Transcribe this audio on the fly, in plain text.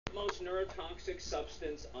most neurotoxic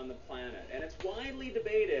substance on the planet, and it's widely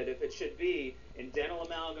debated if it should be in dental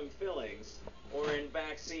amalgam fillings or in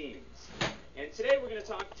vaccines. And today we're going to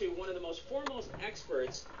talk to one of the most foremost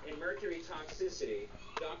experts in mercury toxicity,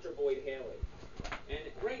 Dr. Boyd Haley. And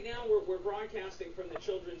right now we're broadcasting from the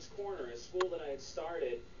Children's Corner, a school that I had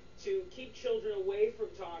started to keep children away from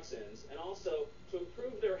toxins and also to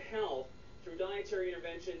improve their health through dietary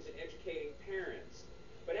interventions and educating parents.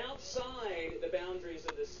 But outside the boundaries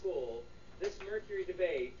of the school, this mercury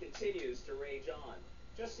debate continues to rage on.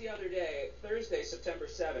 Just the other day, Thursday, September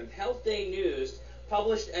 7th, Health Day News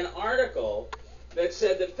published an article that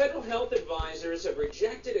said that federal health advisors have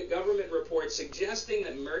rejected a government report suggesting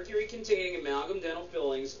that mercury-containing amalgam dental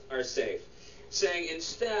fillings are safe, saying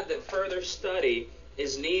instead that further study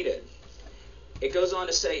is needed. It goes on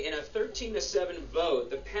to say, in a 13-7 vote,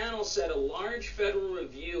 the panel said a large federal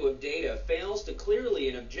review of data fails to clearly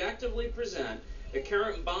and objectively present the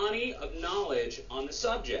current body of knowledge on the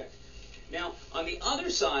subject. Now, on the other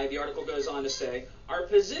side, the article goes on to say, our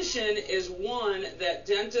position is one that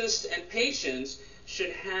dentists and patients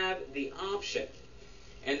should have the option,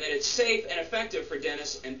 and that it's safe and effective for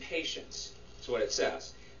dentists and patients. That's what it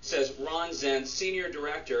says. It says Ron Zentz, Senior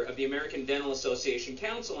Director of the American Dental Association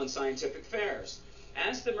Council on Scientific Affairs.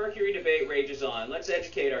 As the mercury debate rages on, let's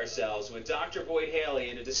educate ourselves with Dr. Boyd Haley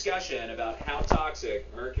in a discussion about how toxic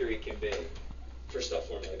mercury can be. First off,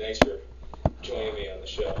 formally, thanks for joining me on the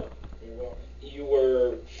show. You're welcome. You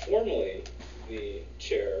were formerly the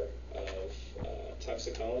chair of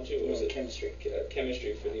toxicology. What was it? Chemistry.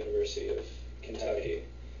 Chemistry for the University of Kentucky.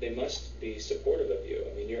 They must be supportive of you.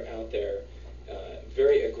 I mean, you're out there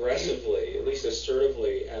very aggressively, at least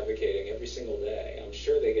assertively advocating every single day. I'm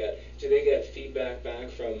sure do they get feedback back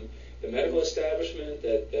from the medical establishment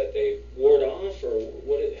that they ward off, or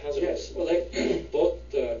how's it work? Yes, well, they, both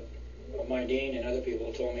my dean and other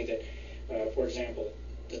people told me that, for example,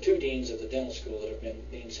 the two deans of the dental school that have been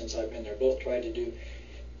deans since I've been there both tried to do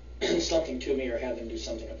something to me or have them do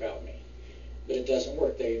something about me. But it doesn't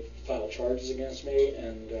work. They file charges against me,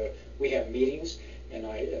 and we have meetings, and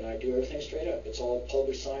I do everything straight up. It's all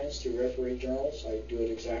published science through referee journals. I do it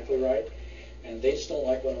exactly right, and they just don't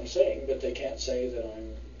like what I'm saying, but they can't say that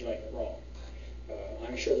I'm doing it wrong.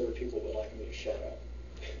 I'm sure there are people who would like me to shut up.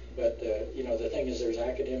 But, the thing is, there's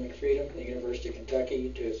academic freedom. The University of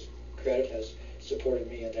Kentucky, to its credit, has supported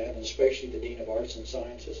me in that, and especially the Dean of Arts and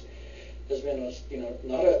Sciences has been, he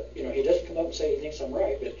doesn't come up and say he thinks I'm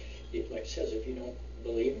right, but like it says, if you don't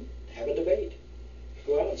believe him, have a debate.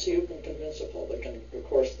 Go out and see who can convince the public. And of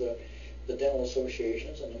course, the dental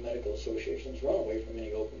associations and the medical associations run away from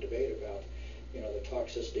any open debate about, the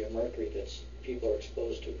toxicity of mercury that people are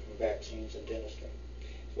exposed to from vaccines and dentistry.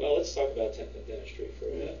 Well, let's talk about dentistry for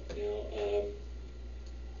a minute. Now,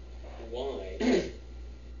 why?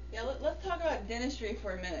 Yeah, let's talk about dentistry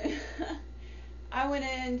for a minute. I went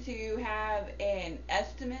in to have an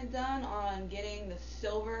estimate done on getting the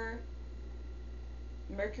silver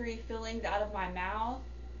mercury fillings out of my mouth.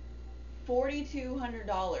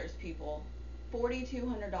 $4,200, people.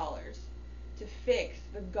 $4,200 to fix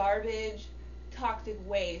the garbage, toxic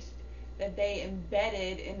waste that they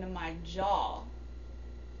embedded into my jaw.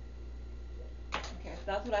 Okay, so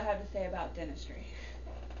that's what I have to say about dentistry.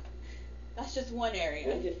 That's just one area.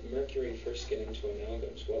 When did mercury first get into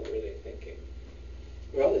amalgams? What were they thinking?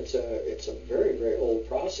 Well, it's a very, very old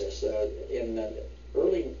process. In the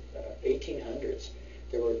early 1800s,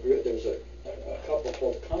 there was a couple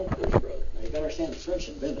called the Concours brothers. Now, you better understand,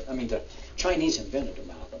 the Chinese invented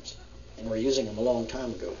amalgams, and were using them a long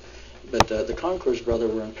time ago. But the Concours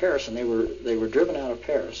brothers were in Paris, and they were driven out of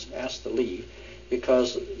Paris, asked to leave,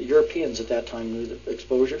 because Europeans at that time knew that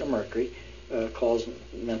exposure to mercury caused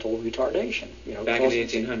mental retardation. Back in the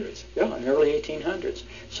 1800s. Yeah, in the early 1800s.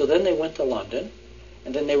 So then they went to London,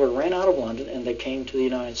 and then they ran out of London, and they came to the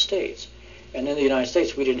United States. And in the United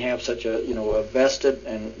States, we didn't have such a vested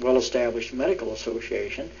and well-established medical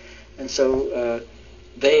association, and so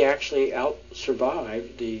they actually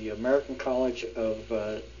out-survived the American College of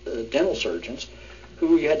Dental Surgeons,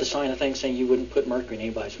 who you had to sign a thing saying you wouldn't put mercury in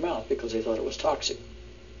anybody's mouth because they thought it was toxic.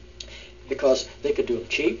 Because they could do them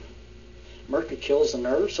cheap. Mercury kills the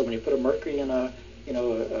nerve, so when you put a mercury in a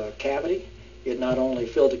cavity, it not only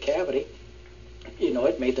filled the cavity,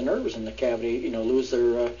 it made the nerves in the cavity, lose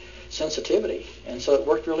their sensitivity, and so it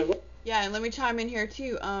worked really well. Yeah, and let me chime in here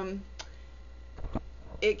too.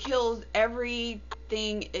 It kills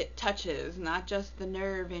everything it touches, not just the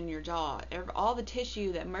nerve in your jaw. All the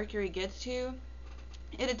tissue that mercury gets to,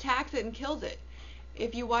 it attacks it and kills it.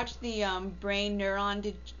 If you watch the brain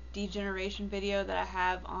neuron degeneration video that I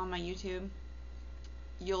have on my YouTube,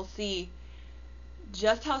 you'll see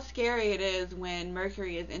just how scary it is when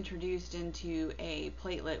mercury is introduced into a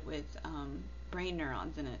platelet with brain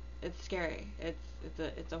neurons in it. It's scary.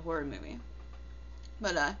 It's a horror movie.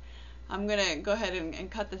 But I'm gonna go ahead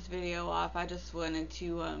and cut this video off. I just wanted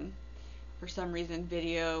to for some reason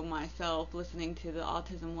video myself listening to the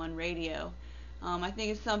Autism One Radio. I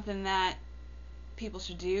think it's something that people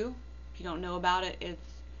should do. If you don't know about it,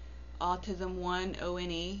 it's Autism One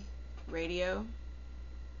ONE Radio.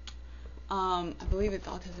 I believe it's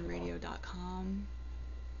autismradio.com.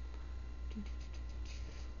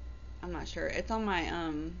 I'm not sure. It's on my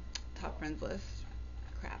top friends list.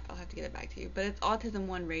 Crap, I'll have to get it back to you. But it's Autism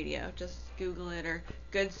One Radio. Just Google it or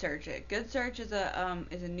Good Search it. Good Search is a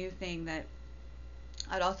new thing that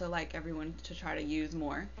I'd also like everyone to try to use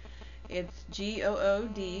more. It's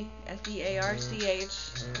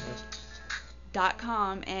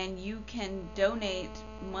GOODSEARCH.com, and you can donate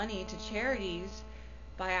money to charities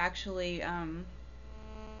by actually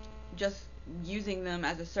just using them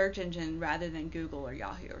as a search engine rather than Google or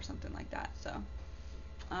Yahoo or something like that. So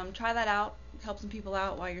try that out. Help some people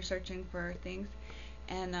out while you're searching for things,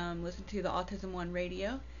 and listen to the Autism One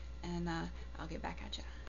Radio, and I'll get back at you.